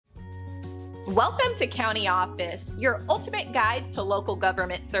Welcome to County Office, your ultimate guide to local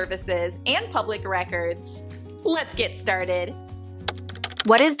government services and public records. Let's get started.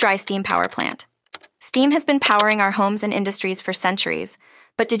 What is dry steam power plant? Steam has been powering our homes and industries for centuries,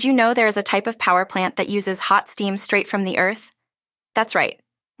 but did you know there is a type of power plant that uses hot steam straight from the earth? That's right.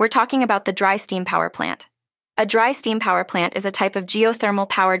 We're talking about the dry steam power plant. A dry steam power plant is a type of geothermal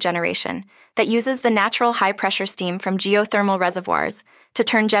power generation that uses the natural high-pressure steam from geothermal reservoirs to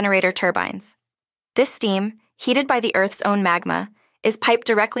turn generator turbines. This steam, heated by the Earth's own magma, is piped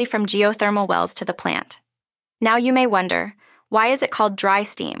directly from geothermal wells to the plant. Now you may wonder, why is it called dry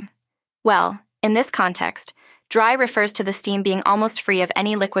steam? Well, in this context, dry refers to the steam being almost free of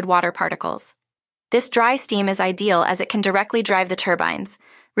any liquid water particles. This dry steam is ideal as it can directly drive the turbines,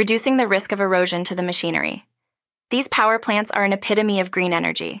 reducing the risk of erosion to the machinery. These power plants are an epitome of green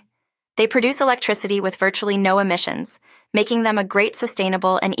energy. They produce electricity with virtually no emissions, making them a great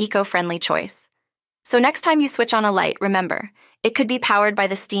sustainable and eco-friendly choice. So next time you switch on a light, remember, it could be powered by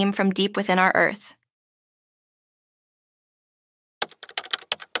the steam from deep within our Earth.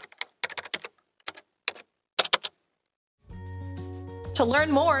 To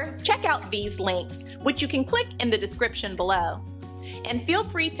learn more, check out these links, which you can click in the description below. And feel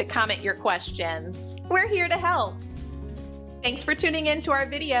free to comment your questions. We're here to help. Thanks for tuning in to our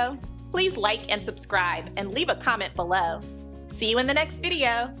video. Please like and subscribe and leave a comment below. See you in the next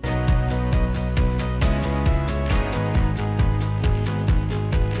video.